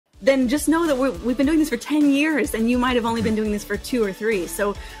then just know that we've been doing this for 10 years and you might have only been doing this for 2 or 3.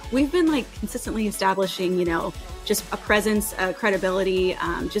 So we've been like consistently establishing, you know, just a presence, credibility,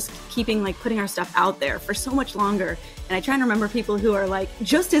 just keeping like putting our stuff out there for so much longer. And I try and remember people who are like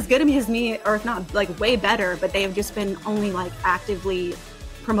just as good as me, or if not like way better, but they have just been only like actively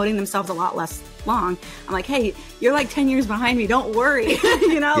promoting themselves a lot less long. I'm like, hey, you're like 10 years behind me. Don't worry.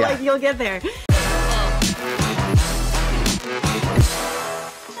 You know, like you'll get there.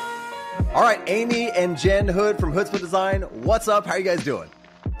 All right, Amy and Jen Hood from Hoodzpah Design. What's up? How are you guys doing?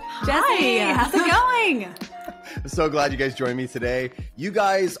 Jesse, how's it going? I'm so glad you guys joined me today. You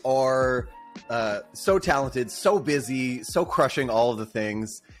guys are so talented, so busy, so crushing all of the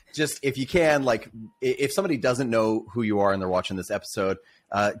things. Just if you can, like, if somebody doesn't know who you are and they're watching this episode,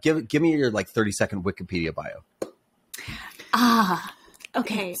 give me your like 30-second Wikipedia bio.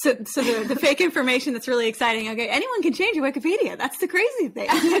 Okay, so the fake information that's really exciting. Okay, anyone can change your Wikipedia. That's the crazy thing.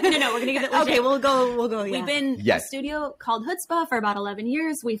 No, we're gonna give it legit. Okay, we'll go. Yeah. We've been a studio called Hoodzpah for about 11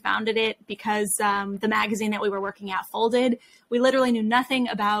 years. We founded it because the magazine that we were working at folded. We literally knew nothing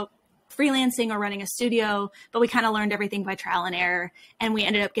about freelancing or running a studio, but we kind of learned everything by trial and error. And we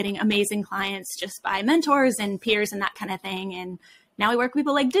ended up getting amazing clients just by mentors and peers and that kind of thing. And now we work with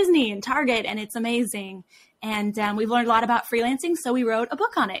people like Disney and Target, and it's amazing. And we've learned a lot about freelancing, so we wrote a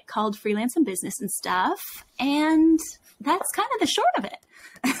book on it called Freelance and Business and Stuff. And that's kind of the short of it.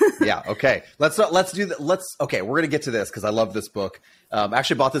 Yeah. Okay. Let's do that. Okay. We're going to get to this because I love this book. I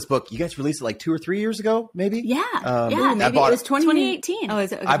actually bought this book. You guys released it like 2 or 3 years ago, maybe? Yeah. Maybe it was 2018. Oh,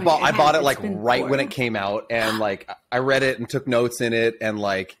 is it? Okay. I bought it like right when it came out, and like I read it and took notes in it, and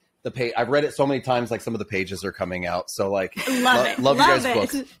like the page. I've read it so many times, like some of the pages are coming out. So like, love you guys'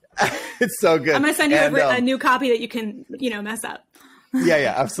 books. It's so good. I'm going to send you a new copy that you can, mess up.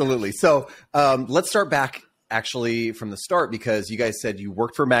 Yeah, absolutely. So let's start back actually from the start, because you guys said you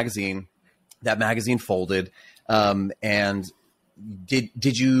worked for a magazine. That magazine folded. And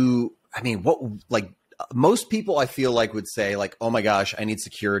did you, I mean, what, like most people I feel like would say like, oh my gosh, I need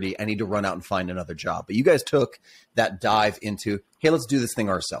security. I need to run out and find another job. But you guys took that dive into, hey, let's do this thing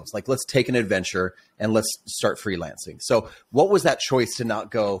ourselves. Like, let's take an adventure and let's start freelancing. So what was that choice to not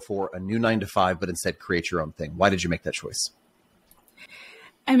go for a new 9-to-5, but instead create your own thing? Why did you make that choice?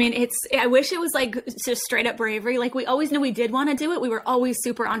 I mean, I wish it was like just straight up bravery. Like, we always knew we did want to do it. We were always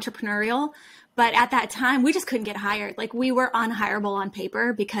super entrepreneurial. But at that time, we just couldn't get hired. Like, we were unhireable on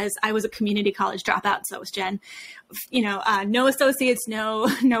paper because I was a community college dropout. So was Jen. No associates, no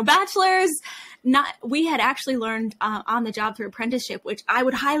bachelors. We had actually learned on the job through apprenticeship, which I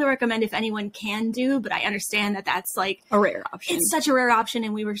would highly recommend if anyone can do. But I understand that that's like a rare option. It's such a rare option.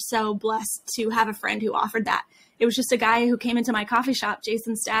 And we were so blessed to have a friend who offered that. It was just a guy who came into my coffee shop,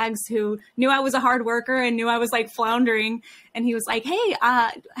 Jason Staggs, who knew I was a hard worker and knew I was like floundering. And he was like, hey,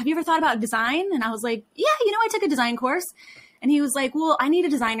 have you ever thought about design? And I was like, yeah, I took a design course. And he was like, well, I need a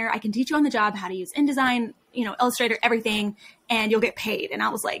designer. I can teach you on the job how to use InDesign, Illustrator, everything, and you'll get paid. And I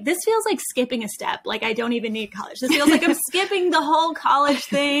was like, this feels like skipping a step. Like, I don't even need college. This feels like I'm skipping the whole college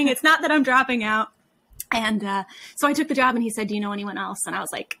thing. It's not that I'm dropping out. And so I took the job, and he said, do you know anyone else? And I was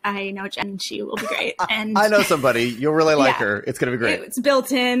like, I know Jen. She will be great. And I know somebody. You'll really like her. It's going to be great. It's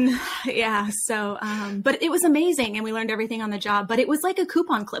built in. Yeah. So, but it was amazing. And we learned everything on the job. But it was like a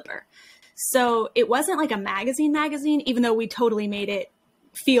coupon clipper. So it wasn't like a magazine, even though we totally made it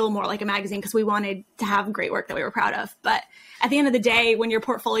feel more like a magazine because we wanted to have great work that we were proud of. But at the end of the day, when your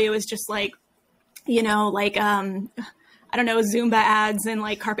portfolio is just like, I don't know, Zumba ads and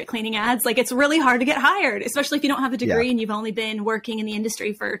like carpet cleaning ads, like it's really hard to get hired, especially if you don't have a degree and you've only been working in the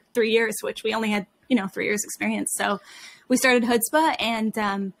industry for 3 years, which we only had, 3 years experience. So we started Hoodzpah,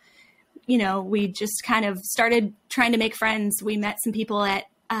 and, we just kind of started trying to make friends. We met some people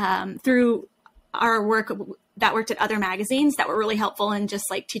through our work that worked at other magazines that were really helpful in just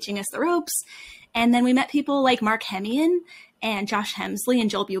like teaching us the ropes. And then we met people like Mark Hemian and Josh Hemsley and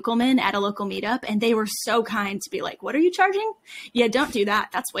Joel Buchelman at a local meetup. And they were so kind to be like, what are you charging? Yeah, don't do that.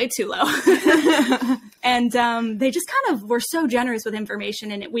 That's way too low. And they just kind of were so generous with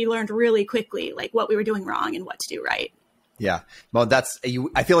information. And we learned really quickly like what we were doing wrong and what to do right. Yeah. Well,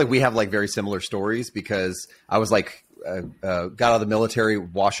 I feel like we have like very similar stories, because I was like, got out of the military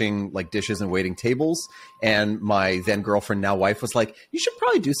washing like dishes and waiting tables. And my then girlfriend, now wife, was like, you should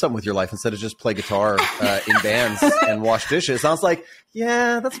probably do something with your life instead of just play guitar in bands and wash dishes. And I was like,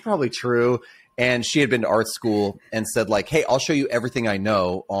 yeah, that's probably true. and she had been to art school and said like, hey, I'll show you everything I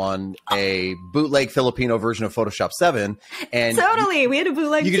know on a bootleg Filipino version of Photoshop 7. And totally. We had a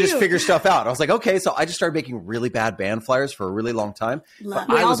bootleg you could too. just figure stuff out. I was like, okay. So I just started making really bad band flyers for a really long time. But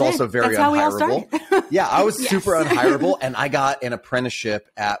I was also very unhireable. Yeah, I was super unhireable. And I got an apprenticeship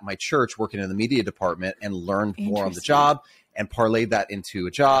at my church working in the media department and learned more on the job and parlayed that into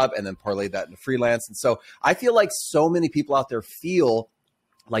a job and then parlayed that into freelance. And so I feel like so many people out there feel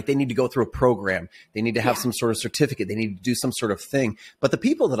like they need to go through a program. They need to have some sort of certificate. They need to do some sort of thing. But the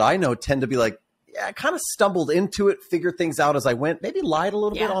people that I know tend to be like, yeah, I kind of stumbled into it, figured things out as I went, maybe lied a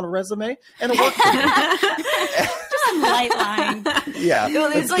little bit on a resume, and it worked for me. Light line. Yeah.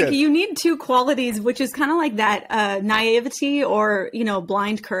 Well, it's like you need two qualities, which is kind of like that naivety or,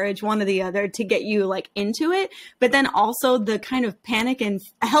 blind courage, one or the other, to get you like into it. But then also the kind of panic and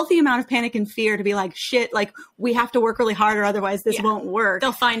a healthy amount of panic and fear to be like, shit, like we have to work really hard or otherwise this won't work.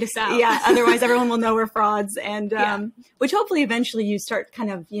 They'll find us out. Yeah. Otherwise everyone will know we're frauds. And which hopefully eventually you start kind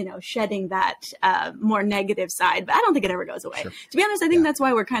of, shedding that more negative side. But I don't think it ever goes away. Sure. To be honest, I think that's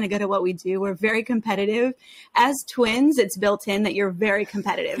why we're kind of good at what we do. We're very competitive. As twins, it's built in that you're very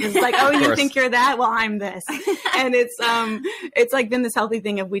competitive. It's like, oh, you think you're that? Well, I'm this. And it's like been this healthy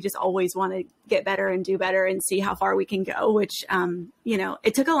thing of we just always want to get better and do better and see how far we can go, which,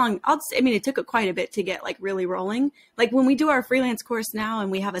 it took it took quite a bit to get like really rolling. Like when we do our freelance course now and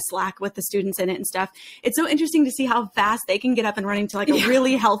we have a Slack with the students in it and stuff, it's so interesting to see how fast they can get up and running to like a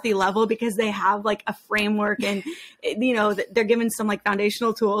really healthy level because they have like a framework and, they're given some like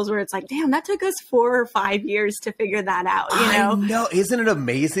foundational tools where it's like, damn, that took us 4 or 5 years to figure that out. I know. Isn't it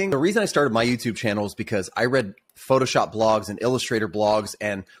amazing? The reason I started my YouTube channel is because I read Photoshop blogs and Illustrator blogs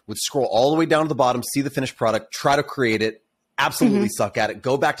and would scroll all the way down to the bottom, see the finished product, try to create it, absolutely suck at it,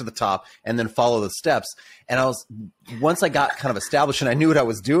 go back to the top, and then follow the steps. And once I got kind of established and I knew what I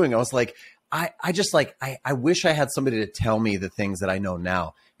was doing, I was like, I wish I had somebody to tell me the things that I know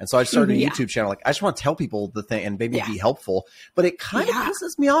now. And so I started a YouTube channel. Like, I just want to tell people the thing and maybe be helpful. But it kind of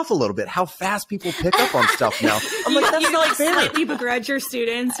pisses me off a little bit how fast people pick up on stuff now. I'm like, that's not fair. Slightly begrudge your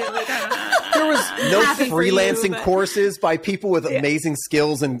students. You're like, there was no freelancing courses by people with amazing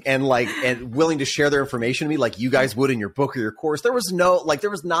skills and willing to share their information to me like you guys would in your book or your course. There was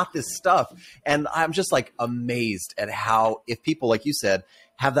not this stuff. And I'm just like amazed at how, if people, like you said,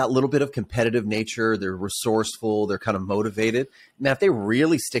 have that little bit of competitive nature, they're resourceful, they're kind of motivated. Man, if they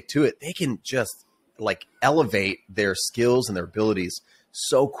really stick to it, they can just like elevate their skills and their abilities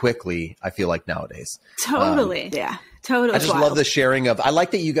so quickly, I feel like nowadays. Totally. Totally. I just love the sharing of, I like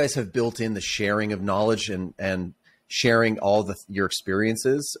that you guys have built in the sharing of knowledge and sharing all your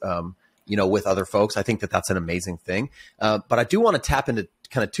experiences, with other folks. I think that that's an amazing thing. But I do want to tap into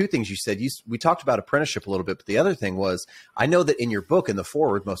kind of two things you said. We talked about apprenticeship a little bit, but the other thing was, I know that in your book, in the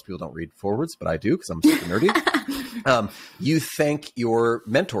foreword, most people don't read forewords, but I do because I'm super nerdy. You thank your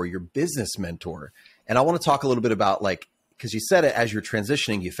mentor, your business mentor. And I want to talk a little bit about because you said it as you're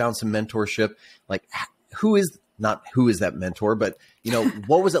transitioning, you found some mentorship. Like who is that mentor, but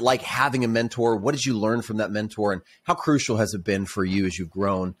what was it like having a mentor? What did you learn from that mentor? And how crucial has it been for you as you've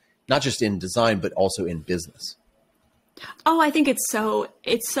grown, not just in design, but also in business? Oh, I think it's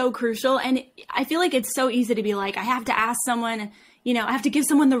so crucial. And I feel like it's so easy to be like, I have to ask someone, I have to give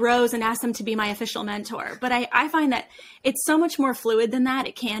someone the rose and ask them to be my official mentor. But I find that it's so much more fluid than that.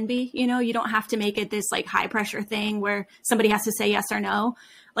 It can be, you don't have to make it this like high pressure thing where somebody has to say yes or no.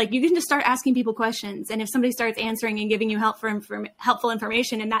 Like you can just start asking people questions. And if somebody starts answering and giving you helpful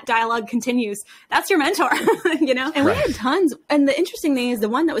information and that dialogue continues, that's your mentor, And we had tons. And the interesting thing is the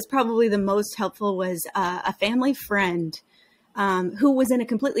one that was probably the most helpful was a family friend who was in a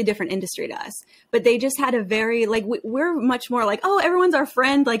completely different industry to us, but they just had a very, we're much more like, oh, everyone's our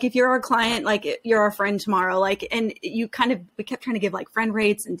friend. Like if you're our client, like you're our friend tomorrow. And we kept trying to give friend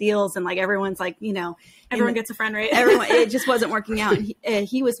rates and deals and everyone's everyone gets a friend rate. It just wasn't working out.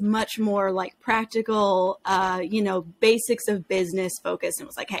 He was much more practical, basics of business focus and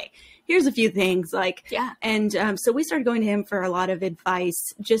was like, hey, here's a few things and so we started going to him for a lot of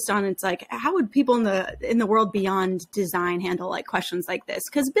advice just on, it's like, how would people in the world beyond design handle questions like this?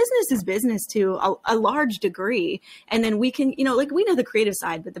 Because business is business to a large degree. And then we can, we know the creative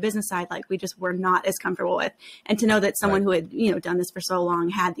side, but the business side, we just were not as comfortable with. And to know that someone who had, done this for so long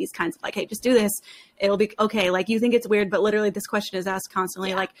had these kinds of hey, just do this. It'll be okay. You think it's weird, but literally this question is asked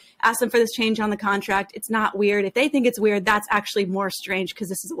constantly. Ask them for this change on the contract. It's not weird. If they think it's weird, that's actually more strange because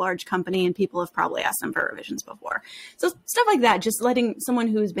this is a large company company and people have probably asked them for revisions before. So stuff like that, just letting someone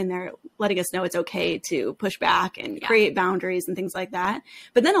who's been there, letting us know it's okay to push back and create boundaries and things like that.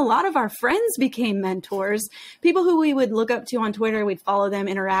 But then a lot of our friends became mentors, people who we would look up to on Twitter. We'd follow them,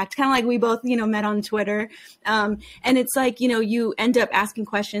 interact, kind of like we both, met on Twitter. And it's like, you end up asking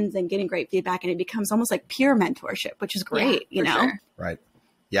questions and getting great feedback, and it becomes almost like peer mentorship, which is great, Sure. Right.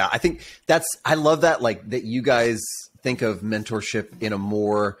 Yeah. I think I love that, like that you guys think of mentorship in a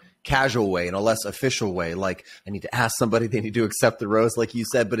more casual way, in a less official way. Like, I need to ask somebody, they need to accept the rose, like you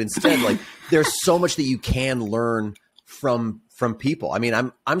said, but instead, like there's so much that you can learn from people. I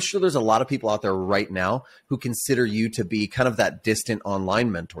mean, I'm sure there's a lot of people out there right now who consider you to be kind of that distant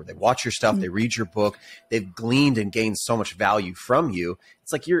online mentor. They watch your stuff, they read your book, they've gleaned and gained so much value from you.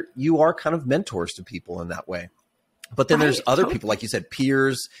 It's like you are kind of mentors to people in that way. But then there's other people, like you said,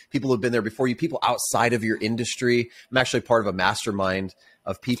 peers, people who have been there before you, people outside of your industry. I'm actually part of a mastermind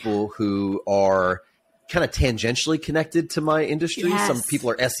of people who are kind of tangentially connected to my industry. Yes. Some people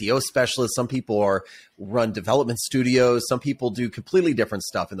are SEO specialists. Some people run development studios. Some people do completely different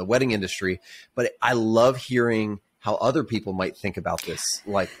stuff in the wedding industry. But I love hearing how other people might think about this,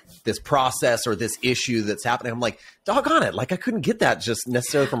 like this process or this issue that's happening. I'm like, doggone it. Like I couldn't get that just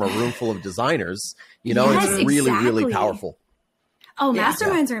necessarily from a room full of designers. Yes, it's really, really powerful. Oh,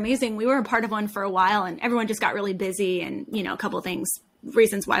 masterminds are amazing. We were a part of one for a while and everyone just got really busy and, a couple of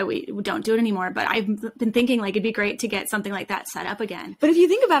reasons why we don't do it anymore. But I've been thinking like it'd be great to get something like that set up again. But if you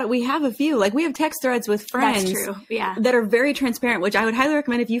think about it, we have a few, like we have text threads with friends. That's true. Yeah. That are very transparent, which I would highly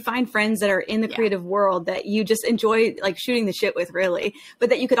recommend if you find friends that are in the creative world that you just enjoy like shooting the shit with, really. But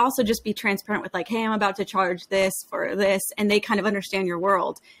that you could also just be transparent with like, hey, I'm about to charge this for this. And they kind of understand your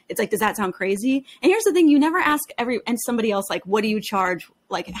world. It's like, does that sound crazy? And here's the thing, you never ask somebody else, like, what do you charge?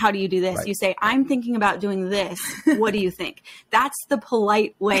 Like, how do you do this? Right. You say, I'm thinking about doing this. What do you think? That's the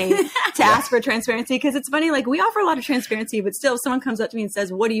polite way to ask for transparency. Because it's funny, like we offer a lot of transparency, but still if someone comes up to me and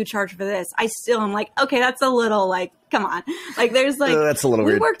says, what do you charge for this? I still am like, okay, that's a little like, come on. Like there's like, that's a little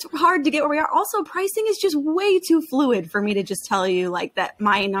weird. We worked hard to get where we are. Also, pricing is just way too fluid for me to just tell you like that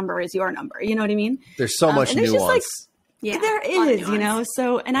my number is your number. You know what I mean? There's so much nuance. There is,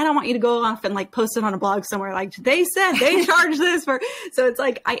 so, and I don't want you to go off and like post it on a blog somewhere. Like they said they charge this for, so it's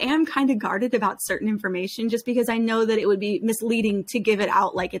like, I am kind of guarded about certain information just because I know that it would be misleading to give it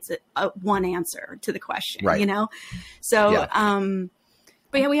out. Like it's a one answer to the question, So,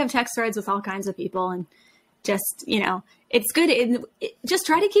 but we have text threads with all kinds of people and just, it's good. Just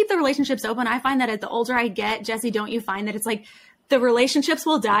try to keep the relationships open. I find that the older I get, Jesse, don't you find that it's like, the relationships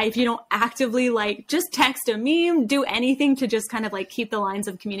will die if you don't actively like just text a meme, do anything to just kind of like keep the lines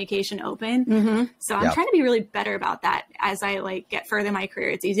of communication open. Mm-hmm. So I'm trying to be really better about that as I like get further in my career.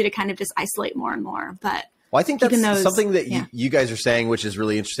 It's easy to kind of just isolate more and more, but I think that's something that you guys are saying, which is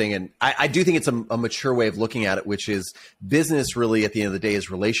really interesting. And I do think it's a mature way of looking at it, which is business really at the end of the day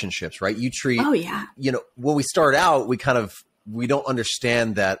is relationships, right? You treat, when we start out, we don't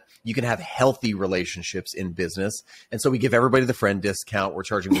understand that you can have healthy relationships in business. And so we give everybody the friend discount. We're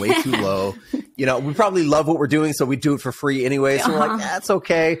charging way too low. We probably love what we're doing, so we do it for free anyway. So we're like, that's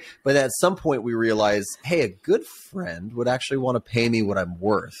okay. But at some point we realize, hey, a good friend would actually want to pay me what I'm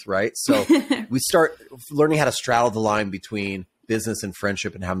worth, right? So we start learning how to straddle the line between business and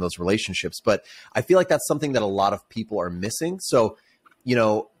friendship and having those relationships. But I feel like that's something that a lot of people are missing. So,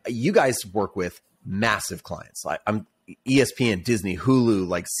 you guys work with massive clients. I'm ESPN, Disney, Hulu,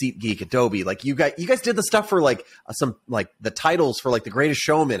 like SeatGeek, Adobe, like you guys did the stuff for like some like the titles for like The Greatest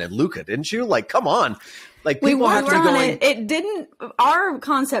Showman and Luca, didn't you? Like, come on. Like people have to be going. It didn't. Our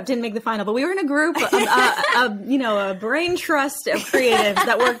concept didn't make the final, but we were in a group of a brain trust of creatives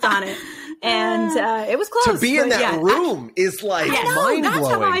that worked on it, and it was close. To be in that room is like mind blowing. That's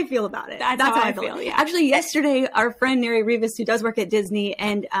how I feel about it. That's how I feel. Yeah. Actually, yesterday, our friend Neri Rivas, who does work at Disney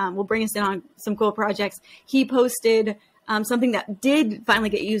and will bring us in on some cool projects, he posted something that did finally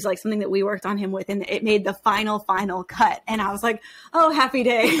get used, like something that we worked on him with, and it made the final cut. And I was like, oh, happy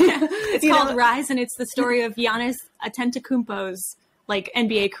day. It's called Rise, and it's the story of Giannis Antetokounmpo's like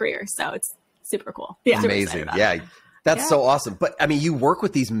NBA career. So it's super cool. Yeah. Amazing. Yeah. That's so awesome. But I mean, you work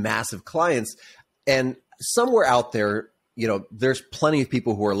with these massive clients, and somewhere out there, there's plenty of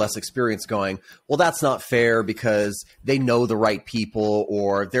people who are less experienced going, well, that's not fair because they know the right people,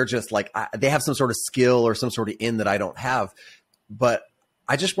 or they're just like, they have some sort of skill or some sort of in that I don't have. But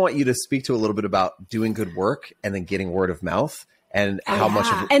I just want you to speak to a little bit about doing good work and then getting word of mouth and how much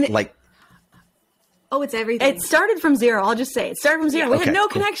of Oh, it's everything. It started from zero. I'll just say it started from zero. We had no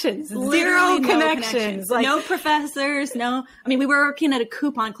connections, zero connections. Like, no professors, no. I mean, we were working at a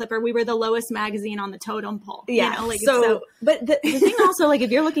coupon clipper. We were the lowest magazine on the totem pole. Yeah. You know, like, but the thing also, like, if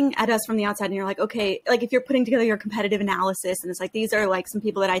you're looking at us from the outside and you're like, okay, like if you're putting together your competitive analysis and it's like, these are like some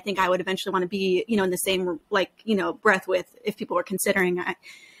people that I think I would eventually want to be, you know, in the same, like, you know, breath with if people were considering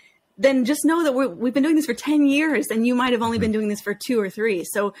then just know that we've been doing this for 10 years and you might have only been doing this for 2 or 3.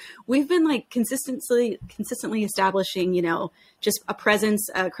 So we've been like consistently establishing, you know, just a presence,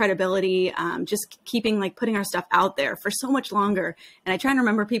 credibility, just keeping like putting our stuff out there for so much longer. And I try and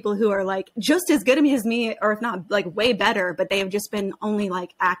remember people who are like just as good as me, or if not like way better, but they have just been only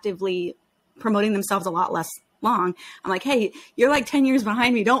like actively promoting themselves a lot less long. I'm like, hey, you're like 10 years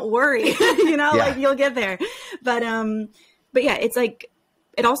behind me. Don't worry. You know, like you'll get there. But yeah, it's like,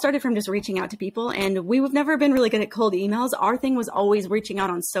 it all started from just reaching out to people, and we've never been really good at cold emails. Our thing was always reaching out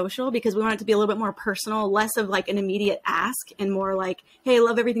on social because we wanted it to be a little bit more personal, less of like an immediate ask and more like, hey, I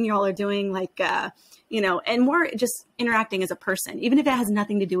love everything you all are doing. Like, you know, and more just interacting as a person, even if it has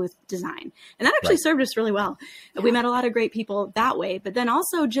nothing to do with design. And that actually served us really well. Yeah. We met a lot of great people that way, but then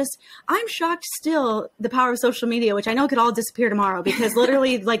also just, I'm shocked still the power of social media, which I know could all disappear tomorrow because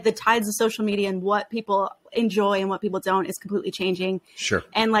literally like the tides of social media and what people enjoy and what people don't is completely changing. Sure.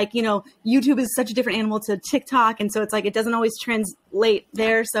 And like, you know, YouTube is such a different animal to TikTok. And so it's like, it doesn't always translate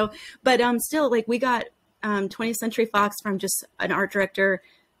there. So, but still like we got 20th Century Fox from just an art director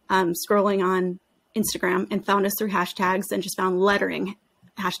scrolling on Instagram and found us through hashtags and just found lettering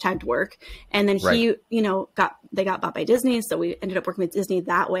hashtagged work. And then he, you know, they got bought by Disney. So we ended up working with Disney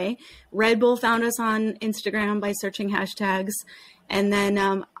that way. Red Bull found us on Instagram by searching hashtags. And then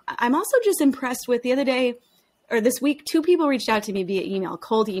I'm also just impressed with the other day or this week, 2 people reached out to me via email,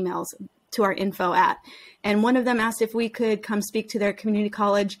 cold emails to our info @ and one of them asked if we could come speak to their community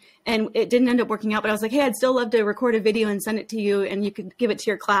college, and it didn't end up working out, but I was like, hey, I'd still love to record a video and send it to you and you could give it to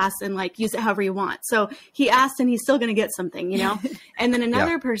your class and like use it however you want. So he asked and he's still going to get something, you know? And then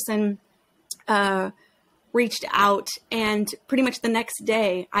another person reached out, and pretty much the next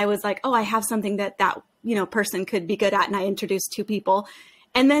day I was like, oh, I have something that you know, person could be good at. And I introduced 2 people.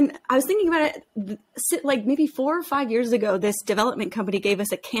 And then I was thinking about it, like maybe 4 or 5 years ago, this development company gave us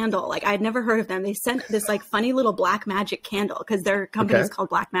a candle. Like I'd never heard of them. They sent this like funny little Black Magic candle because their company is called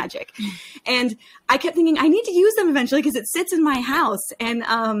Black Magic. And I kept thinking I need to use them eventually because it sits in my house.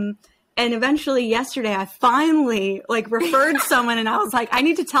 And eventually yesterday I finally like referred someone and I was like, I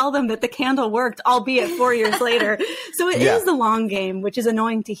need to tell them that the candle worked, albeit 4 years later. So it is the long game, which is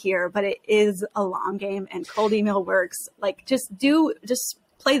annoying to hear, but it is a long game, and cold email works. Like just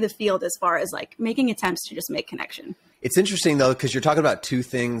play the field as far as like making attempts to just make connection. It's interesting though, because you're talking about 2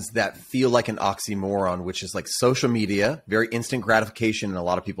 things that feel like an oxymoron, which is like social media, very instant gratification in a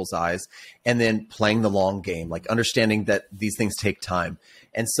lot of people's eyes, and then playing the long game, like understanding that these things take time.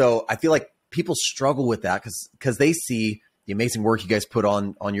 And so I feel like people struggle with that because they see the amazing work you guys put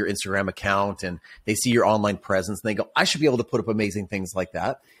on your Instagram account, and they see your online presence and they go, I should be able to put up amazing things like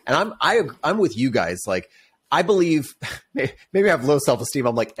that. And I'm with you guys. Like, I believe maybe I have low self-esteem.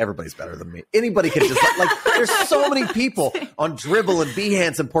 I'm like, everybody's better than me. Anybody can just like, there's so many people on Dribbble and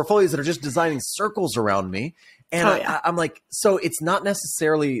Behance and portfolios that are just designing circles around me. And I'm like, so it's not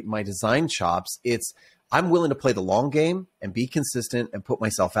necessarily my design chops. It's, I'm willing to play the long game and be consistent and put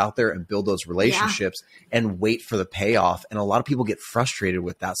myself out there and build those relationships and wait for the payoff. And a lot of people get frustrated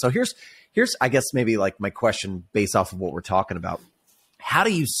with that. So here's, I guess maybe like my question based off of what we're talking about. How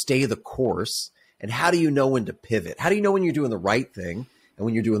do you stay the course? And how do you know when to pivot? How do you know when you're doing the right thing and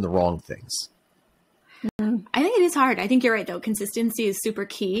when you're doing the wrong things? I think it is hard. I think you're right, though. Consistency is super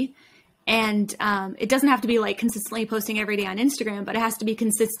key. And it doesn't have to be like consistently posting every day on Instagram, but it has to be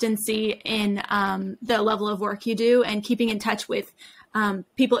consistency in the level of work you do and keeping in touch with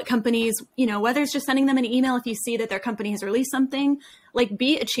people at companies, you know, whether it's just sending them an email if you see that their company has released something, like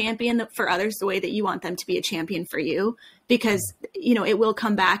be a champion for others the way that you want them to be a champion for you, because, you know, it will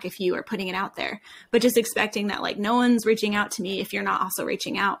come back if you are putting it out there. But just expecting that like no one's reaching out to me if you're not also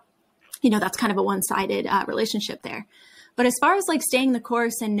reaching out, you know, that's kind of a one-sided relationship there. But as far as like staying the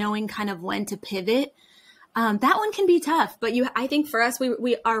course and knowing kind of when to pivot, that one can be tough. But I think for us,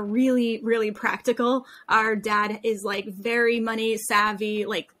 we are really, really practical. Our dad is like very money savvy,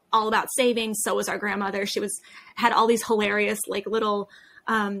 like all about savings. So was our grandmother. She had all these hilarious like little,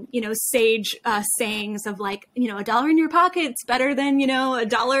 you know, sage sayings of like, you know, $1 in your pocket's better than, you know,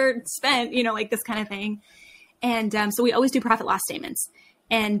 $1 spent, you know, like this kind of thing. And so we always do profit loss statements.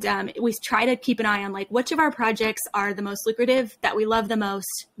 And we try to keep an eye on like which of our projects are the most lucrative, that we love the most,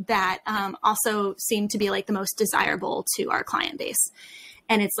 that also seem to be like the most desirable to our client base.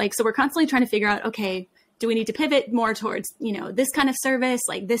 And it's like, so we're constantly trying to figure out, okay, do we need to pivot more towards, you know, this kind of service?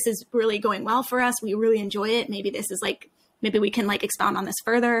 Like, this is really going well for us. We really enjoy it. Maybe this is like, maybe we can like expound on this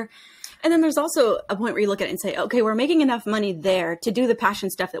further. And then there's also a point where you look at it and say, okay, we're making enough money there to do the passion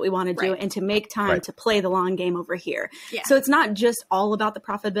stuff that we want to do and to make time to play the long game over here. Yeah. So it's not just all about the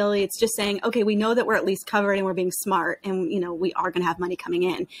profitability. It's just saying, okay, we know that we're at least covered and we're being smart and, you know, we are going to have money coming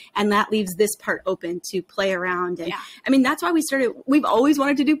in. And that leaves this part open to play around. And I mean, that's why we've always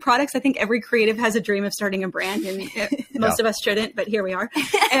wanted to do products. I think every creative has a dream of starting a brand, and most of us shouldn't, but here we are.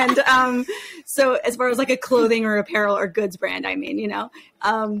 And so as far as like a clothing or apparel or goods brand, I mean, you know,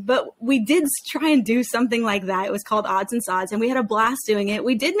 but we did try and do something like that. It was called Odds and Sods, and we had a blast doing it.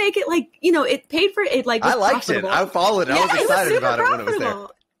 We did make it like, you know, it paid for it. Like, I liked profitable. it. I followed it. I was excited about it when it was there.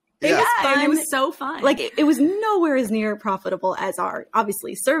 It was fun. And it was so fun. Like it was nowhere as near profitable as our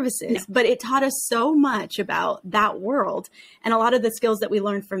obviously services, but it taught us so much about that world. And a lot of the skills that we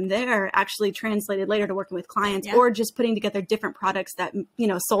learned from there actually translated later to working with clients or just putting together different products that, you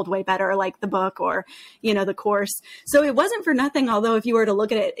know, sold way better, like the book or, you know, the course. So it wasn't for nothing. Although if you were to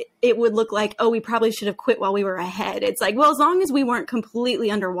look at it, it would look like, oh, we probably should have quit while we were ahead. It's like, well, as long as we weren't completely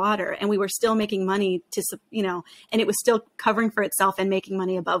underwater and we were still making money to, you know, and it was still covering for itself and making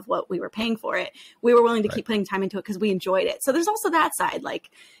money above what we were paying for it, we were willing to keep putting time into it because we enjoyed it. So there's also that side, like,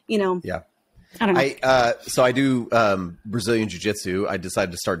 you know, I don't know. So I do Brazilian jiu-jitsu. I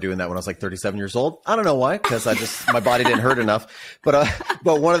decided to start doing that when I was like 37 years old. I don't know why, because my body didn't hurt enough. But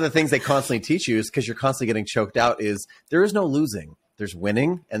one of the things they constantly teach you is, because you're constantly getting choked out, is there is no losing. There's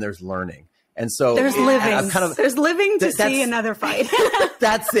winning and there's learning. And so there's living. There's living to see another fight.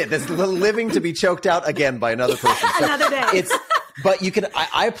 That's it. That's living to be choked out again by another person. So another day. But you can,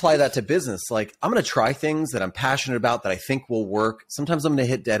 I apply that to business. Like, I'm going to try things that I'm passionate about that I think will work. Sometimes I'm going to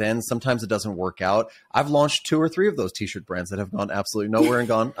hit dead ends. Sometimes it doesn't work out. I've launched 2 or 3 of those t-shirt brands that have gone absolutely nowhere and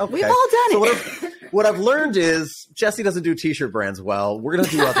gone, okay. We've all done it. What I've learned is Jesse doesn't do t-shirt brands well. We're going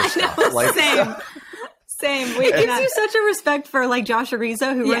to do other stuff. Like, Same. It gives you such a respect for like Josh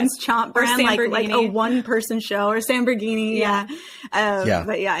Ariza, who runs Chomp Brand, like a one-person show, or Samborghini.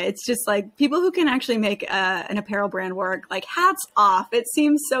 But it's just like people who can actually make an apparel brand work. Like, hats off. It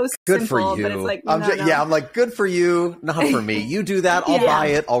seems so good simple, for you. But it's like, I'm like, good for you, not for me. You do that, I'll buy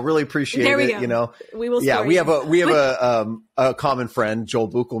it. I'll really appreciate it. You know, we will. Yeah, we have a common friend,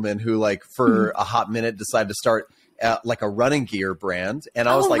 Joel Buchelman, who like for a hot minute decided to start like a running gear brand, and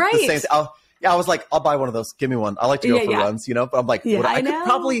I was like the same thing. I was like, I'll buy one of those. Give me one. I like to go for runs, you know, but I'm like, I could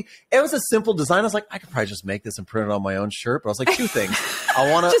probably, it was a simple design. I was like, I could probably just make this and print it on my own shirt. But I was like, 2 things.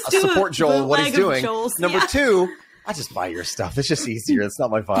 I want to support Joel, what he's doing. Number 2, I just buy your stuff. It's just easier. It's not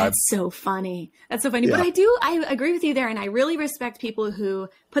my vibe. That's so funny. Yeah. But I agree with you there. And I really respect people who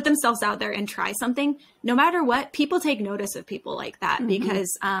put themselves out there and try something. No matter what, people take notice of people like that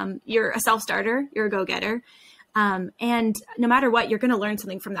because you're a self-starter, you're a go-getter. And no matter what, you're going to learn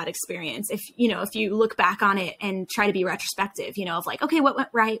something from that experience. If you look back on it and try to be retrospective, you know, of like, okay, what went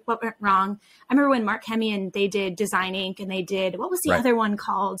right? What went wrong? I remember when Mark Hemian, they did Design Inc. and they did, what was the other one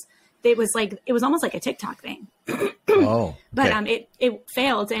called? It was almost like a TikTok thing. But it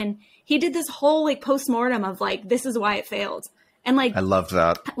failed. And he did this whole like postmortem of like, this is why it failed. And like, I loved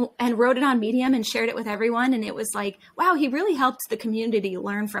that. And wrote it on Medium and shared it with everyone. And it was like, wow, he really helped the community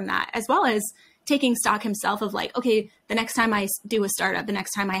learn from that, as well as taking stock himself of like, okay, the next time I do a startup, the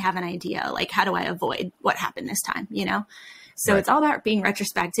next time I have an idea, like, how do I avoid what happened this time, you know? So it's all about being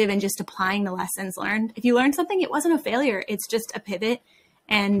retrospective and just applying the lessons learned. If you learned something, it wasn't a failure. It's just a pivot.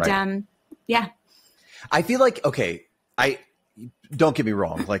 And I feel like, okay, don't get me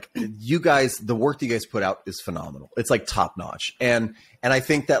wrong. Like, you guys, the work that you guys put out is phenomenal. It's like top notch. And I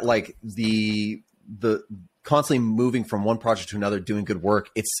think that like the constantly moving from one project to another, doing good work,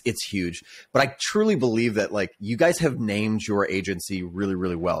 it's huge. But I truly believe that like you guys have named your agency really,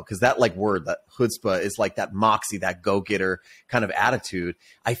 really well. Cause that like word, that Hoodzpah, is like that moxie, that go-getter kind of attitude.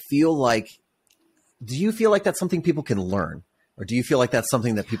 I feel like, do you feel like that's something people can learn? Or do you feel like that's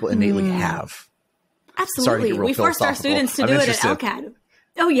something that people innately have? Absolutely. We forced our students to do it at LCAD.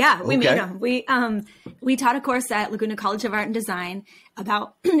 Oh yeah, we made them. We taught a course at Laguna College of Art and Design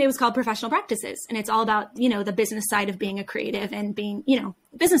about, it was called Professional Practices. And it's all about, you know, the business side of being a creative and being, you know,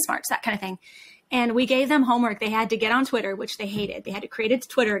 business smarts, that kind of thing. And we gave them homework. They had to get on Twitter, which they hated. They had to create a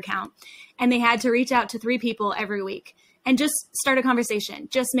Twitter account, and they had to reach out to 3 people every week and just start a conversation,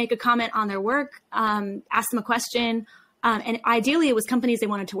 just make a comment on their work, ask them a question. And ideally it was companies they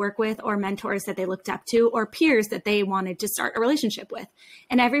wanted to work with, or mentors that they looked up to, or peers that they wanted to start a relationship with.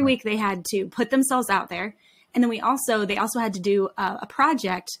 And every week they had to put themselves out there. And then they also had to do a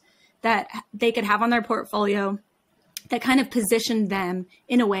project that they could have on their portfolio that kind of positioned them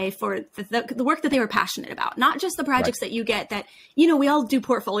in a way for the work that they were passionate about, not just the projects that you get that, you know, we all do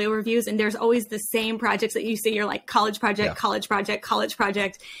portfolio reviews and there's always the same projects that you see. You're like college project, college project, college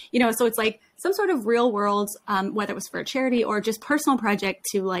project, you know, so it's like some sort of real world, whether it was for a charity or just personal project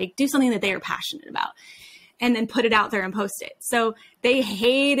to like do something that they are passionate about and then put it out there and post it. So they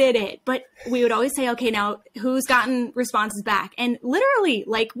hated it, but we would always say, okay, now who's gotten responses back? And literally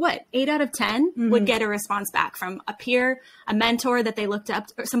like 8 out of 10 would get a response back from a peer, a mentor that they looked up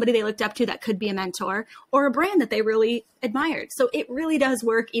or somebody they looked up to that could be a mentor or a brand that they really admired. So it really does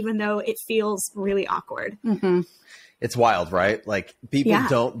work, even though it feels really awkward. It's wild, right? Like people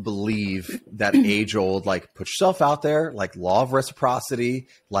don't believe that age old, like put yourself out there, like law of reciprocity,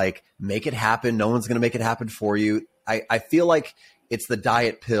 like make it happen. No one's going to make it happen for you. I feel like it's the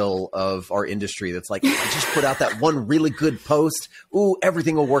diet pill of our industry. That's like, I just put out that one really good post. Ooh,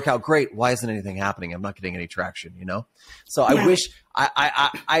 everything will work out great. Why isn't anything happening? I'm not getting any traction, you know? So I wish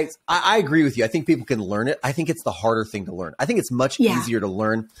I agree with you. I think people can learn it. I think it's the harder thing to learn. I think it's much easier to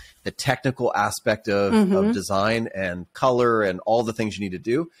learn the technical aspect of design and color and all the things you need to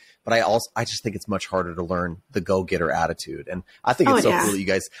do. But I just think it's much harder to learn the go-getter attitude. And I think it's so cool that you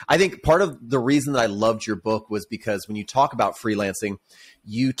guys, I think part of the reason that I loved your book was because when you talk about freelancing,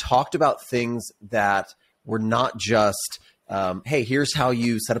 you talked about things that were not just, hey, here's how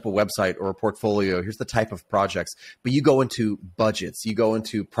you set up a website or a portfolio. Here's the type of projects. But you go into budgets, you go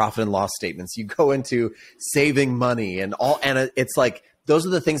into profit and loss statements, you go into saving money and all. And it's like, those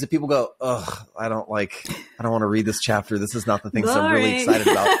are the things that people go, ugh, I don't want to read this chapter. This is not the things I'm really excited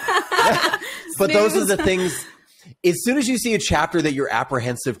about. But those are the things, as soon as you see a chapter that you're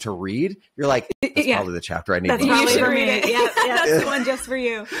apprehensive to read, you're like, that's probably the chapter I need. That's probably for me. That's the one just for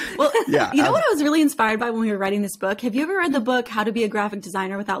you. Well, you know what I was really inspired by when we were writing this book? Have you ever read the book, How to Be a Graphic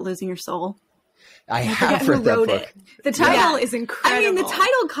Designer Without Losing Your Soul? I have read that book. The title is incredible. I mean, the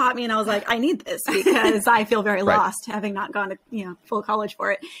title caught me and I was like, I need this because I feel very lost having not gone to, full college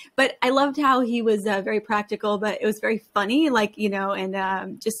for it. But I loved how he was very practical, but it was very funny, like,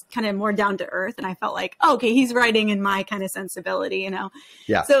 and just kind of more down to earth. And I felt like, oh, okay, he's writing in my kind of sensibility,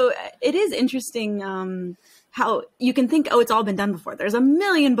 Yeah. So it is interesting how you can think, oh, it's all been done before. There's a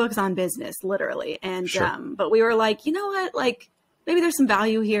million books on business, literally. And, but we were like, you know what, like, maybe there's some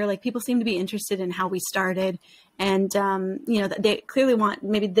value here. Like people seem to be interested in how we started and, that they clearly want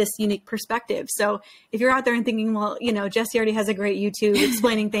maybe this unique perspective. So if you're out there and thinking, well, Jesse already has a great YouTube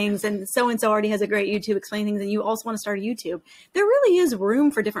explaining things and so-and-so already has a great YouTube explaining things. And you also want to start a YouTube. There really is room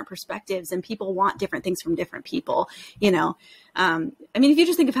for different perspectives and people want different things from different people, I mean, if you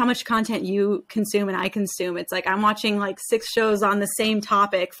just think of how much content you consume and I consume, it's like I'm watching like 6 shows on the same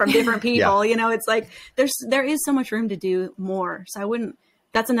topic from different people. It's like there is so much room to do more. So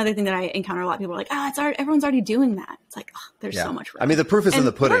that's another thing that I encounter a lot of people are like, everyone's already doing that. It's like, oh, there's so much room. I mean, the proof is in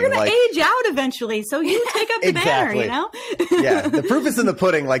the pudding. We're going to age out eventually. So you take up the banner, Yeah. The proof is in the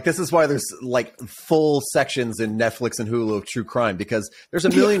pudding. Like this is why there's like full sections in Netflix and Hulu of true crime, because there's a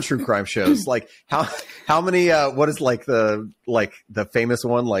million true crime shows. Like how many, what is like the famous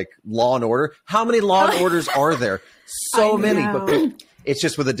one, like Law and Order? How many Law and Orders are there? So many, but it's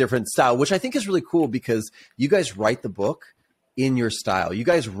just with a different style, which I think is really cool because you guys write the book in your style. You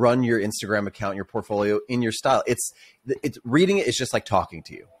guys run your Instagram account, your portfolio in your style. It's reading it is just like talking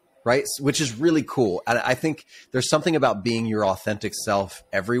to you, right? Which is really cool. And I think there's something about being your authentic self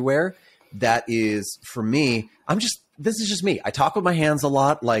everywhere that is, for me, this is just me. I talk with my hands a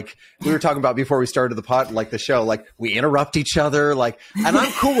lot. Like we were talking about before we started the show, like we interrupt each other, and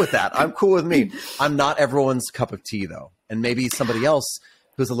I'm cool with that. I'm cool with me. I'm not everyone's cup of tea though. And maybe somebody else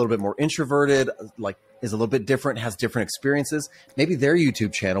who's a little bit more introverted, like is a little bit different, has different experiences. Maybe their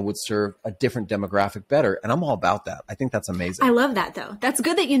YouTube channel would serve a different demographic better. And I'm all about that. I think that's amazing. I love that though. That's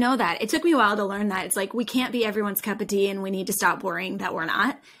good that you know that. It took me a while to learn that. It's like, we can't be everyone's cup of tea and we need to stop worrying that we're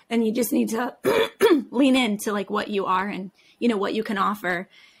not. And you just need to lean into like what you are and, what you can offer.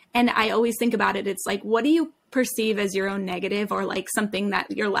 And I always think about it. It's like, what do you perceive as your own negative or like something that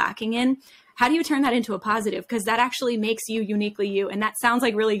you're lacking in? How do you turn that into a positive? Because that actually makes you uniquely you. And that sounds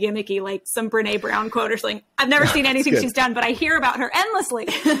like really gimmicky, like some Brene Brown quote or something. I've never seen anything she's done, but I hear about her endlessly.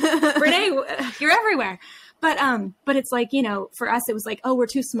 Brene, you're everywhere. But it's like, for us, it was like, oh, we're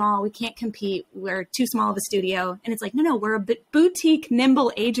too small. We can't compete. We're too small of a studio. And it's like, no, we're a boutique,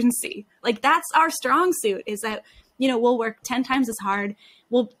 nimble agency. Like that's our strong suit is that, we'll work 10 times as hard.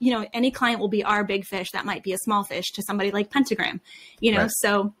 We'll, any client will be our big fish. That might be a small fish to somebody like Pentagram,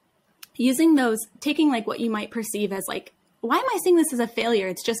 so using those, taking like what you might perceive as like, why am I seeing this as a failure?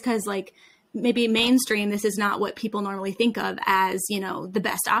 It's just because like maybe mainstream, this is not what people normally think of as, the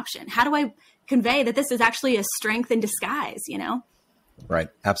best option. How do I convey that this is actually a strength in disguise, you know? Right.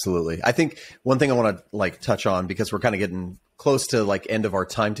 Absolutely. I think one thing I want to like touch on, because we're kind of getting close to like end of our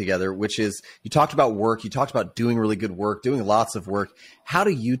time together, which is you talked about work, you talked about doing really good work, doing lots of work. How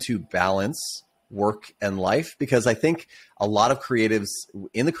do you two balance work and life? Because I think a lot of creatives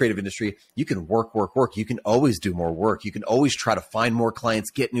in the creative industry, you can work. You can always do more work. You can always try to find more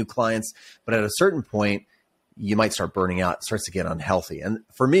clients, get new clients. But at a certain point, you might start burning out. It starts to get unhealthy. And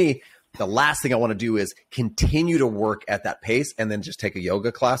for me, the last thing I want to do is continue to work at that pace and then just take a yoga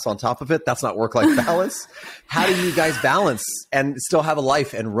class on top of it. That's not work-life balance. How do you guys balance and still have a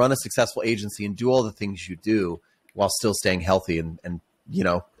life and run a successful agency and do all the things you do while still staying healthy and you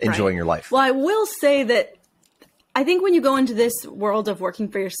know, enjoying your life? Well, I will say that I think when you go into this world of working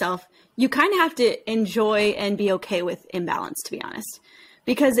for yourself, you kind of have to enjoy and be okay with imbalance, to be honest.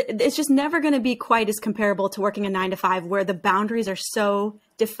 Because it's just never going to be quite as comparable to working a 9 to 5 where the boundaries are so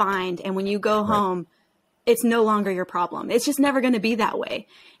defined. And when you go home, it's no longer your problem. It's just never going to be that way.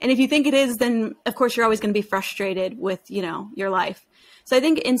 And if you think it is, then of course you're always going to be frustrated with, you know, your life. So I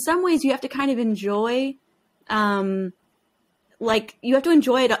think in some ways you have to kind of enjoy, like you have to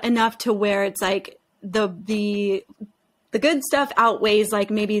enjoy it enough to where it's like the good stuff outweighs like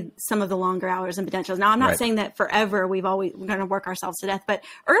maybe some of the longer hours and potentials. Now, I'm not saying that forever we're going to work ourselves to death, but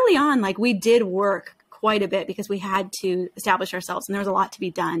early on, like we did work quite a bit because we had to establish ourselves and there was a lot to be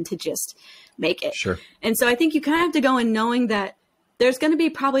done to just make it. Sure. And so I think you kind of have to go in knowing that there's going to be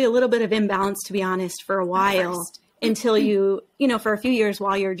probably a little bit of imbalance, to be honest, for a while until you know, for a few years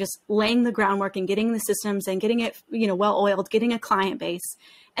while you're just laying the groundwork and getting the systems and getting it, you know, well oiled, getting a client base.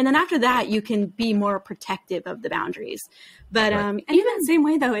 And then after that, you can be more protective of the boundaries. But and even the same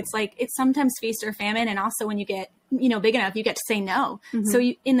way, though, it's like it's sometimes feast or famine. And also when you get, you know, big enough, you get to say no. So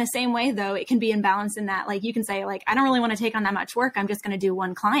in the same way, though, it can be imbalanced in that, like, you can say, like, I don't really want to take on that much work. I'm just going to do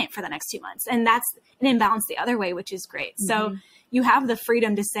one client for the next 2 months. And that's an imbalance the other way, which is great. So you have the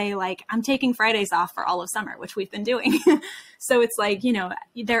freedom to say, like, I'm taking Fridays off for all of summer, which we've been doing. So it's like, you know,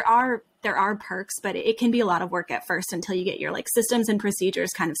 there are perks, but it can be a lot of work at first until you get your like systems and procedures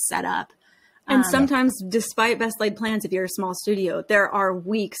kind of set up. And sometimes, despite best laid plans, if you're a small studio, there are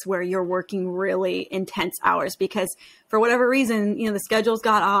weeks where you're working really intense hours because for whatever reason, you know, the schedules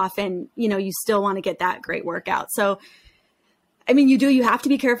got off and, you know, you still want to get that great workout. So, I mean, you have to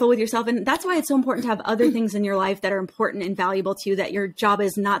be careful with yourself. And that's why it's so important to have other things in your life that are important and valuable to you, that your job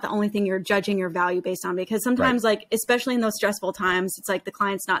is not the only thing you're judging your value based on. Because sometimes, like, especially in those stressful times, it's like the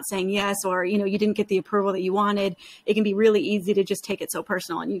client's not saying yes, or, you know, you didn't get the approval that you wanted. It can be really easy to just take it so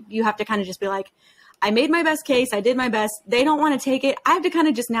personal. And you have to kind of just be like, I made my best case. I did my best. They don't want to take it. I have to kind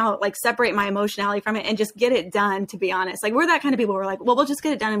of just now like separate my emotionality from it and just get it done, to be honest. Like we're that kind of people. We're like, well, we'll just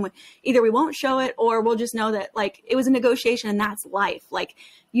get it done. And either we won't show it or we'll just know that like it was a negotiation and that's life. Like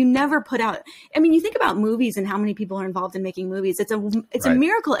you never put out, I mean, you think about movies and how many people are involved in making movies. It's a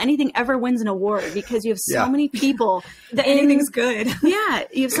miracle anything ever wins an award because you have so many people that anything's good. Yeah.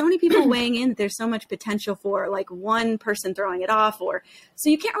 You have so many people weighing in that there's so much potential for like one person throwing it off, or so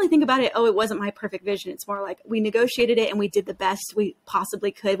you can't really think about it. Oh, it wasn't my perfect vision. It's more like we negotiated it and we did the best we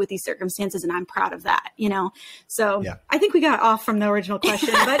possibly could with these circumstances. And I'm proud of that, you know? So I think we got off from the original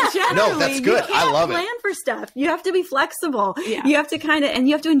question, but generally, no, that's good. I love it. Plan for stuff. You have to be flexible. Yeah. You have to and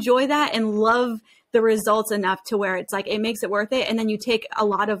you have to enjoy that and love the results enough to where it's like, it makes it worth it. And then you take a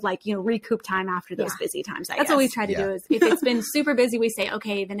lot of like, you know, recoup time after those busy times. That's what we try to do is if it's been super busy, we say,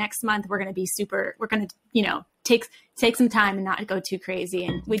 okay, the next month we're going to, you know, take some time and not go too crazy.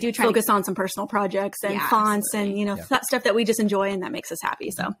 And we do try to focus on some personal projects and fonts and, you know, stuff that we just enjoy and that makes us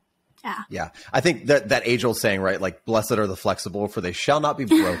happy. So. Yeah. I think that age old saying, right? Like, blessed are the flexible, for they shall not be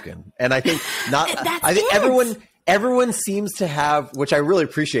broken. And I think everyone seems to have, which I really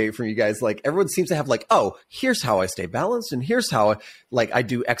appreciate from you guys. Like everyone seems to have like, oh, here's how I stay balanced. And here's how I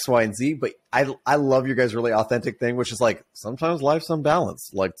do X, Y, and Z. But I love your guys' really authentic thing, which is like, sometimes life's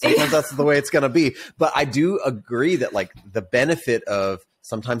unbalanced. Like sometimes that's the way it's going to be. But I do agree that like the benefit of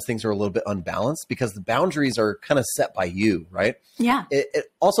sometimes things are a little bit unbalanced because the boundaries are kind of set by you, right? Yeah.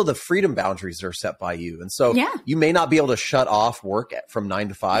 Also, the freedom boundaries are set by you. And so you may not be able to shut off work from 9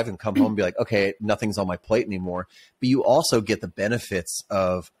 to 5 and come home and be like, okay, nothing's on my plate anymore. But you also get the benefits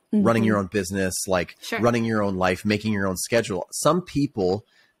of running your own business, like running your own life, making your own schedule. Some people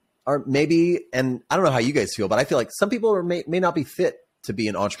are maybe, and I don't know how you guys feel, but I feel like some people may not be fit to be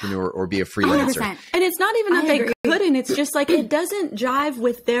an entrepreneur or be a freelancer. 100%. And it's not even that they couldn't. It's just like it doesn't jive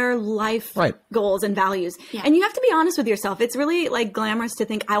with their life goals and values. Yeah. And you have to be honest with yourself. It's really like glamorous to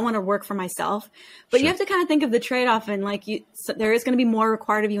think I want to work for myself, but you have to kind of think of the trade-off, and like so there is going to be more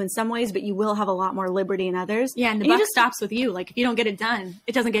required of you in some ways, but you will have a lot more liberty in others. Yeah, and the buck stops with you. Like if you don't get it done,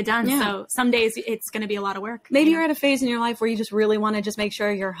 it doesn't get done. Yeah. So some days it's going to be a lot of work. Maybe you're at a phase in your life where you just really want to just make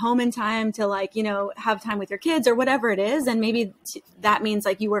sure you're home in time to like, you know, have time with your kids or whatever it is. And maybe that means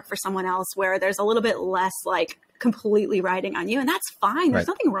like you work for someone else where there's a little bit less like completely riding on you, and that's fine. There's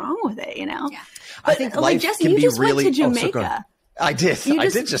nothing wrong with it, you know? Yeah. But I think life Jesse, can be really... went to Jamaica. I did. I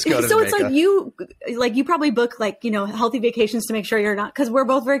did just go to So Jamaica. It's like you probably book like, you know, healthy vacations to make sure you're not, because we're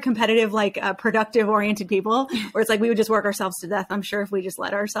both very competitive, like productive oriented people, where it's like we would just work ourselves to death, I'm sure, if we just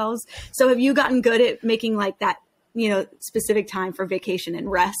let ourselves. So have you gotten good at making like that, you know, specific time for vacation and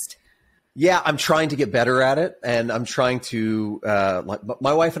rest? Yeah, I'm trying to get better at it, and I'm trying to, like,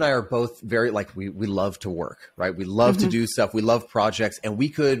 my wife and I are both very, like, we love to work, right? We love to do stuff. We love projects, and we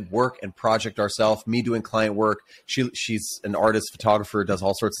could work and project ourselves, me doing client work. She's an artist, photographer, does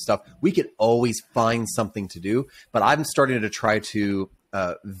all sorts of stuff. We could always find something to do, but I'm starting to try to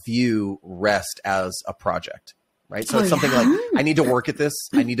view rest as a project. Right. So it's something like, I need to work at this.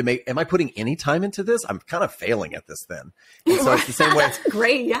 I need to make, am I putting any time into this? I'm kind of failing at this then. And so it's the same way. That's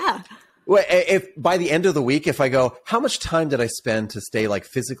great. Yeah. Well, if by the end of the week, if I go, how much time did I spend to stay like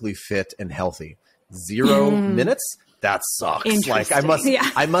physically fit and healthy? 0 minutes? That sucks. Like I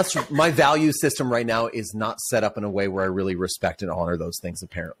must, my value system right now is not set up in a way where I really respect and honor those things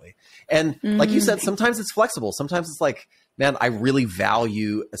apparently. And like you said, sometimes it's flexible. Sometimes it's like, man, I really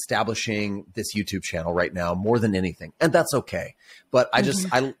value establishing this YouTube channel right now more than anything. And that's okay. But I just,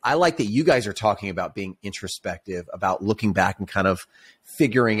 I like that you guys are talking about being introspective, about looking back and kind of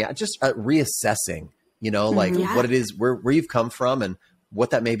figuring out, just reassessing, you know, like what it is, where you've come from and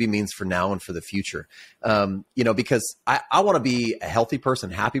what that maybe means for now and for the future. You know, because I want to be a healthy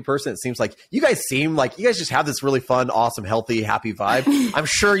person, happy person. It seems like you guys just have this really fun, awesome, healthy, happy vibe. I'm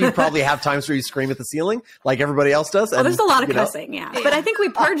sure you probably have times where you scream at the ceiling like everybody else does. Well, there's a lot of cussing, but I think we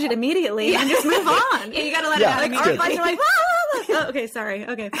purge it immediately and just move on. You got to let it out. Like, our bodies are like, oh, okay, sorry.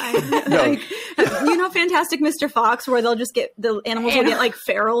 Okay, fine. Like, you know, Fantastic Mr. Fox, where they'll just get, the animals will get like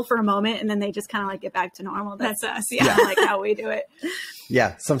feral for a moment and then they just kind of like get back to normal. That's us. Yeah. Like how we do it.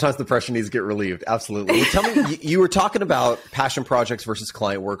 Yeah, sometimes the pressure needs to get relieved. Absolutely. Well, tell me, you were talking about passion projects versus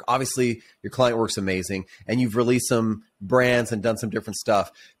client work. Obviously, your client work's amazing, and you've released some brands and done some different stuff.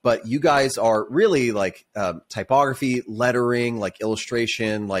 But you guys are really like typography, lettering, like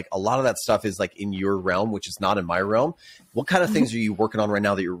illustration, like a lot of that stuff is like in your realm, which is not in my realm. What kind of things are you working on right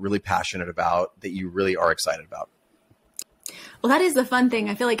now that you're really passionate about, that you really are excited about? Well, that is the fun thing.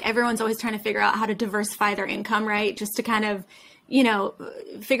 I feel like everyone's always trying to figure out how to diversify their income, right? Just to kind of, you know,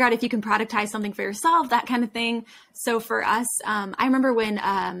 figure out if you can productize something for yourself, that kind of thing. So for us, I remember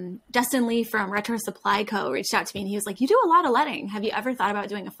when Dustin Lee from Retro Supply Co. reached out to me and he was like, you do a lot of lettering. Have you ever thought about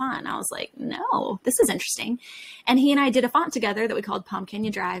doing a font? And I was like, no, this is interesting. And he and I did a font together that we called Palm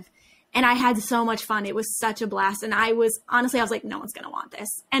Canyon Drive. And I had so much fun. It was such a blast. And I was like, no one's going to want this.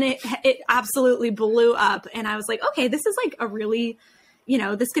 And it absolutely blew up. And I was like, okay, this is like a really, you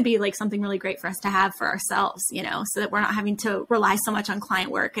know, this could be like something really great for us to have for ourselves, you know, so that we're not having to rely so much on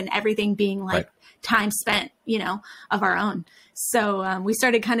client work and everything being like time spent, you know, of our own. So we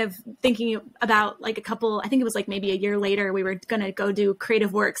started kind of thinking about like I think it was like maybe a year later, we were going to go do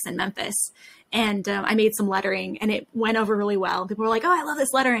Creative Works in Memphis. And I made some lettering and it went over really well. People were like, oh, I love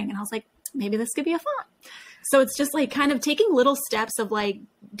this lettering. And I was like, maybe this could be a font. So it's just like kind of taking little steps of like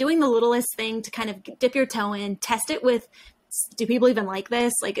doing the littlest thing to kind of dip your toe in, test it with, do people even like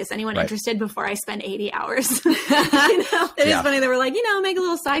this? Like, is anyone interested before I spend 80 hours? You know? It is funny. They were like, you know, make a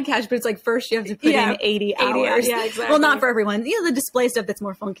little side cash, but it's like first you have to put in 80 hours. Yeah, exactly. Well, not for everyone. You know, the display stuff that's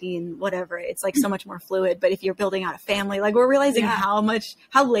more funky and whatever. It's like so much more fluid. But if you're building out a family, like we're realizing how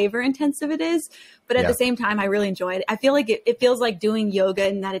labor intensive it is. But at the same time, I really enjoy it. I feel like it feels like doing yoga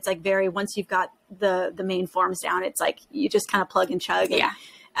in that it's like once you've got the main forms down, it's like you just kind of plug and chug. And,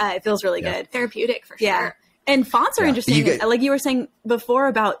 it feels really good. Therapeutic for sure. Yeah. And fonts are interesting. Like you were saying before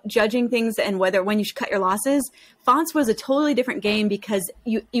about judging things and when you should cut your losses, fonts was a totally different game because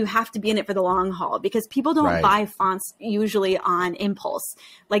you have to be in it for the long haul, because people don't buy fonts usually on impulse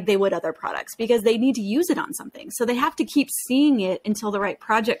like they would other products, because they need to use it on something. So they have to keep seeing it until the right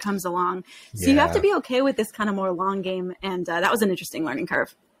project comes along. So you have to be okay with this kind of more long game. And that was an interesting learning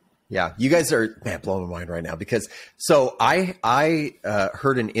curve. Yeah, you guys are blowing my mind right now, because so I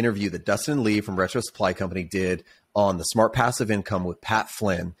heard an interview that Dustin Lee from Retro Supply Company did on the Smart Passive Income with Pat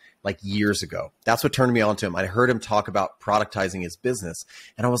Flynn, like years ago. That's what turned me on to him. I heard him talk about productizing his business,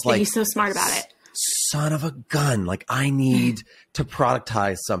 and I was like, he's so smart about it. Son of a gun. Like, I need to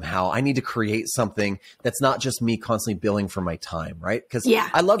productize somehow. I need to create something that's not just me constantly billing for my time, right? Because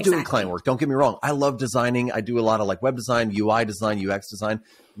I love doing client work. Don't get me wrong. I love designing. I do a lot of like web design, UI design, UX design.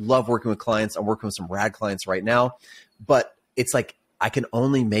 Love working with clients. I'm working with some rad clients right now. But it's like I can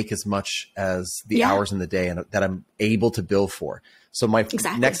only make as much as the hours in the day and that I'm able to bill for. So my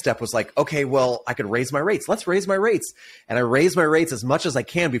next step was like, okay, well, I could raise my rates. Let's raise my rates. And I raise my rates as much as I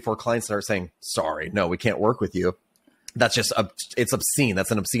can before clients start saying, sorry, no, we can't work with you. That's just, it's obscene. That's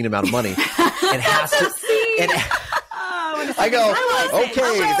an obscene amount of money. It has to. I go,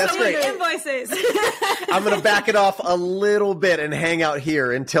 okay, that's great. Invoices. I'm going to back it off a little bit and hang out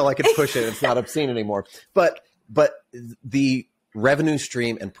here until I can push it. It's not obscene anymore. But the revenue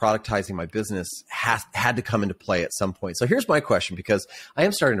stream and productizing my business had to come into play at some point. So here's my question, because I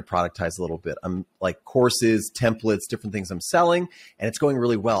am starting to productize a little bit. I'm like courses, templates, different things I'm selling, and it's going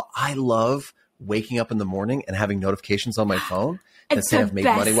really well. I love waking up in the morning and having notifications on my phone that say I've made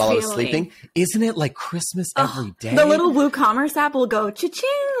money while I was sleeping. Isn't it like Christmas every day? The little WooCommerce app will go cha-ching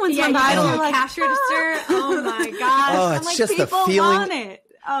when someone buys like cash register. Oh my gosh. Oh, it's just the feeling.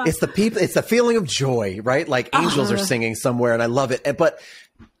 Oh. It's the feeling of joy, right? Like angels are singing somewhere, and I love it. But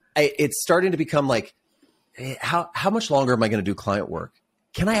it's starting to become like, how much longer am I going to do client work?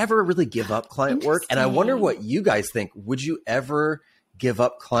 Can I ever really give up client work? And I wonder what you guys think. Would you ever give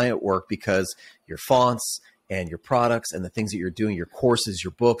up client work because your fonts and your products and the things that you're doing, your courses,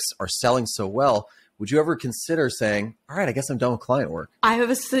 your books are selling so well? Would you ever consider saying, all right, I guess I'm done with client work? I have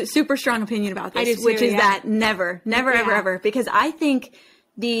a super strong opinion about this, which is that never, ever. Because I think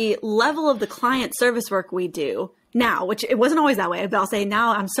the level of the client service work we do now, which it wasn't always that way, but I'll say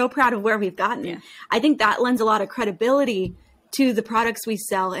now I'm so proud of where we've gotten. Yeah. I think that lends a lot of credibility to the products we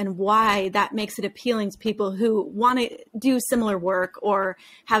sell and why that makes it appealing to people who want to do similar work or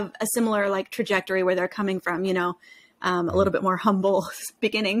have a similar like trajectory where they're coming from, a little bit more humble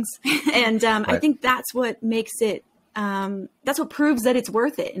beginnings. And I think that's what makes it, that's what proves that it's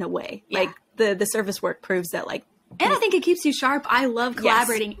worth it in a way. Yeah. Like the service work proves that like, and I think it keeps you sharp. I love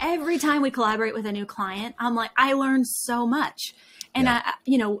collaborating. Yes. Every time we collaborate with a new client, I'm like, I learn so much. And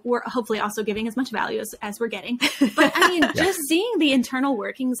we're hopefully also giving as much value as we're getting. But I mean, just seeing the internal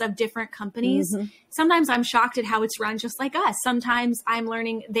workings of different companies, sometimes I'm shocked at how it's run just like us. Sometimes I'm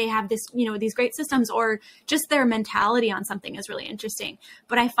learning they have this, these great systems, or just their mentality on something is really interesting.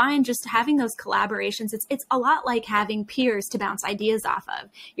 But I find just having those collaborations, it's a lot like having peers to bounce ideas off of.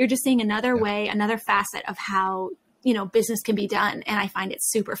 You're just seeing another way, another facet of how, business can be done. And I find it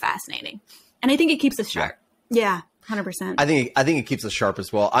super fascinating. And I think it keeps us sharp. Yeah. 100%. I think it keeps us sharp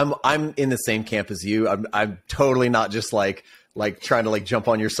as well. I'm in the same camp as you. I'm totally not just like trying to like jump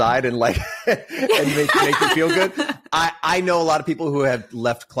on your side and like and make you feel good. I know a lot of people who have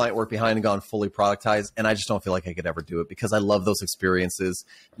left client work behind and gone fully productized, and I just don't feel like I could ever do it because I love those experiences.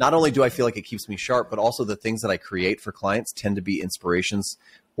 Not only do I feel like it keeps me sharp, but also the things that I create for clients tend to be inspirations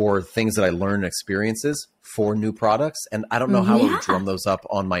or things that I learn and experiences for new products, and I don't know how I would drum those up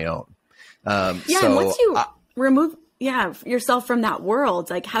on my own. And once you remove yourself from that world,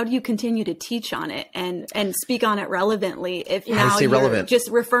 like how do you continue to teach on it and speak on it relevantly if now you're just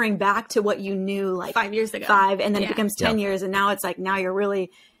referring back to what you knew like 5 years ago, and then it becomes 10 years, and now it's like now you're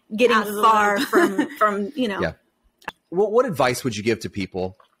really getting far from What advice would you give to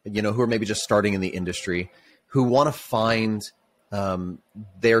people who are maybe just starting in the industry, who want to find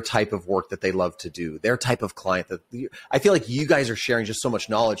their type of work that they love to do, their type of client? That I feel like you guys are sharing just so much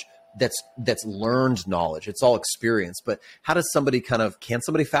knowledge that's learned knowledge. It's all experience. But how does somebody can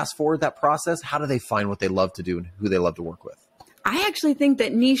somebody fast forward that process? How do they find what they love to do and who they love to work with? I actually think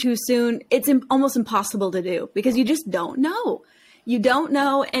that niche too soon, it's almost impossible to do because you just don't know. You don't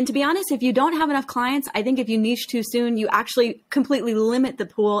know. And to be honest, if you don't have enough clients, I think if you niche too soon, you actually completely limit the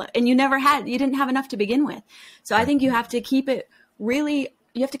pool, and you didn't have enough to begin with. So I think you have to keep it you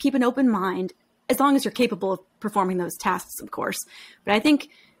have to keep an open mind, as long as you're capable of performing those tasks, of course. But I think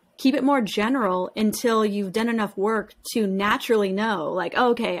keep it more general until you've done enough work to naturally know, like,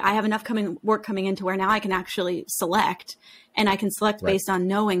 oh, okay, I have enough work coming into where now I can actually select, and I can select based on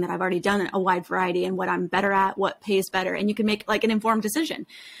knowing that I've already done a wide variety and what I'm better at, what pays better, and you can make like an informed decision.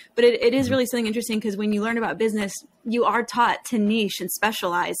 But it is really something interesting because when you learn about business, you are taught to niche and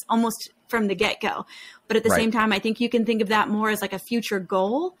specialize almost from the get-go. But at the same time, I think you can think of that more as like a future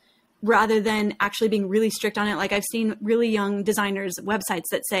goal rather than actually being really strict on it. Like I've seen really young designers' websites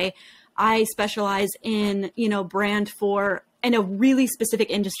that say, I specialize in, brand in a really specific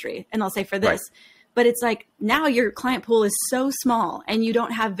industry. And they'll say for this, but it's like now your client pool is so small and you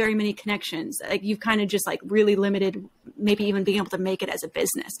don't have very many connections. Like you've kind of just like really limited, maybe even being able to make it as a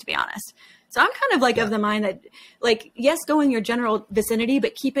business, to be honest. So I'm kind of like of the mind that like, yes, go in your general vicinity,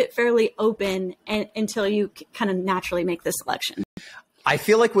 but keep it fairly open until you kind of naturally make the selection. I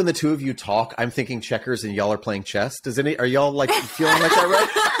feel like when the two of you talk, I'm thinking checkers and y'all are playing chess. Are y'all like feeling like that, right?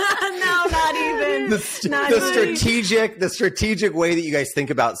 No, not even. The strategic way that you guys think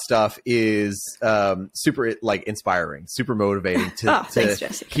about stuff is super like inspiring, super motivating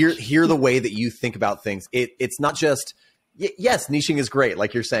to hear the way that you think about things. It's not just, yes, niching is great,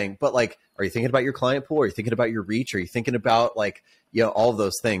 like you're saying, but like, are you thinking about your client pool? Are you thinking about your reach? Are you thinking about like, all of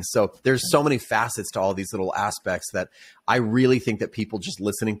those things? So there's so many facets to all these little aspects that I really think that people just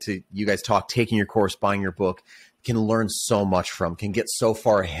listening to you guys talk, taking your course, buying your book, can learn so much from, can get so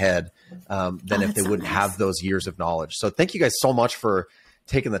far ahead than if they wouldn't have those years of knowledge. So thank you guys so much for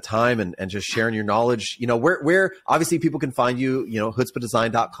taking the time and just sharing your knowledge. Where obviously people can find you,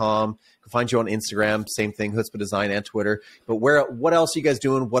 hoodzpahdesign.com, can find you on Instagram, same thing, Hoodzpah Design, and Twitter. But what else are you guys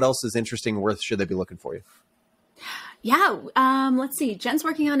doing? What else is interesting? Where should they be looking for you? Yeah. Let's see. Jen's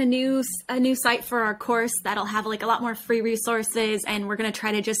working on a new site for our course that'll have like a lot more free resources. And we're going to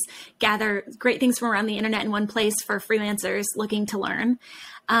try to just gather great things from around the internet in one place for freelancers looking to learn.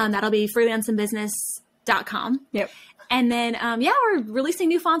 That'll be freelanceinbusiness.com. Yep. And then, we're releasing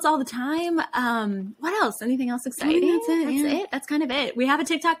new fonts all the time. What else? Anything else exciting? That's it. That's kind of it. We have a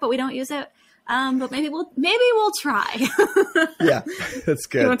TikTok, but we don't use it. But maybe we'll try. Yeah, that's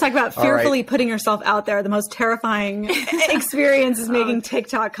good. You want to talk about fearfully putting yourself out there? The most terrifying experience is making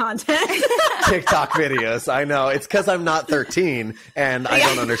TikTok content. TikTok videos. I know. It's because I'm not 13 and I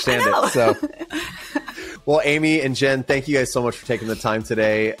don't understand it. So, well, Amy and Jen, thank you guys so much for taking the time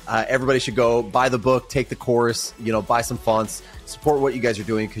today. Everybody should go buy the book, take the course, buy some fonts, support what you guys are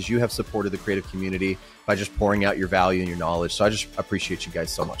doing because you have supported the creative community by just pouring out your value and your knowledge. So I just appreciate you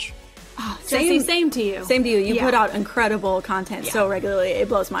guys so much. Oh, same to you. Same to you. You put out incredible content so regularly. It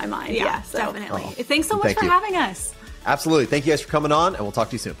blows my mind. Yeah, so. Definitely. Thanks so much for having us. Absolutely. Thank you guys for coming on, and we'll talk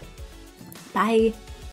to you soon. Bye.